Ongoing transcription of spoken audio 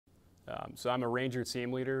So I'm a Ranger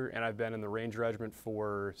team leader, and I've been in the Ranger Regiment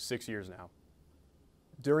for 6 years now.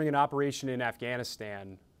 During an operation in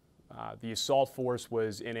Afghanistan, the assault force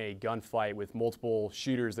was in a gunfight with multiple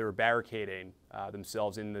shooters that were barricading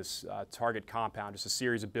themselves in this target compound, just a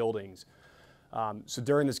series of buildings. So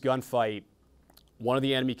during this gunfight, one of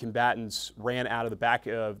the enemy combatants ran out of the back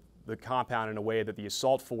of the compound in a way that the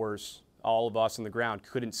assault force, all of us on the ground,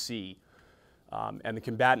 couldn't see. And the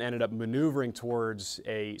combatant ended up maneuvering towards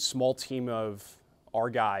a small team of our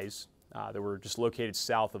guys that were just located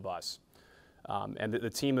south of us. And the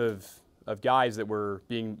team of guys that were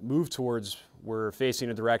being moved towards were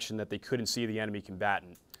facing a direction that they couldn't see the enemy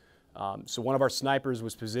combatant. So one of our snipers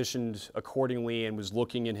was positioned accordingly and was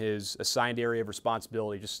looking in his assigned area of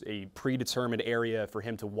responsibility, just a predetermined area for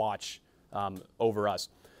him to watch over us.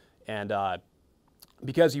 And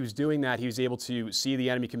because he was doing that, he was able to see the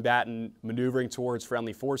enemy combatant maneuvering towards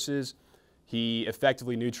friendly forces. He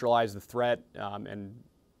effectively neutralized the threat, and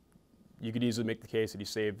you could easily make the case that he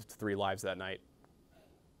saved 3 lives that night.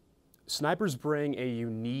 Snipers bring a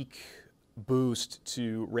unique boost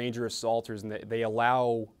to Ranger assaulters, and they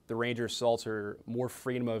allow the Ranger assaulter more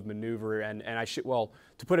freedom of maneuver, and well,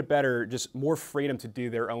 to put it better, just more freedom to do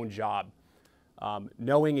their own job.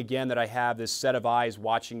 Knowing again that I have this set of eyes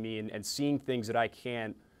watching me and seeing things that I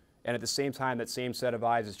can't, and at the same time that same set of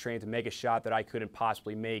eyes is trained to make a shot that I couldn't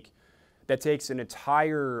possibly make, that takes an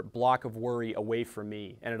entire block of worry away from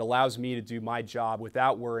me, and it allows me to do my job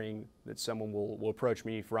without worrying that someone will approach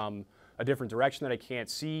me from a different direction that I can't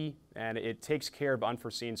see, and it takes care of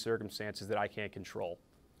unforeseen circumstances that I can't control.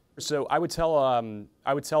 So I would tell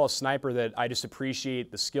a sniper that I just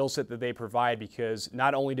appreciate the skill set that they provide, because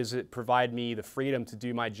not only does it provide me the freedom to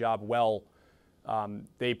do my job well,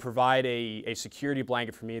 they provide a security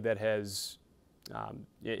blanket for me that has,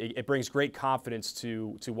 it brings great confidence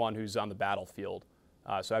to one who's on the battlefield.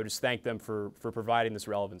 So I would just thank them for providing this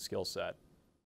relevant skill set.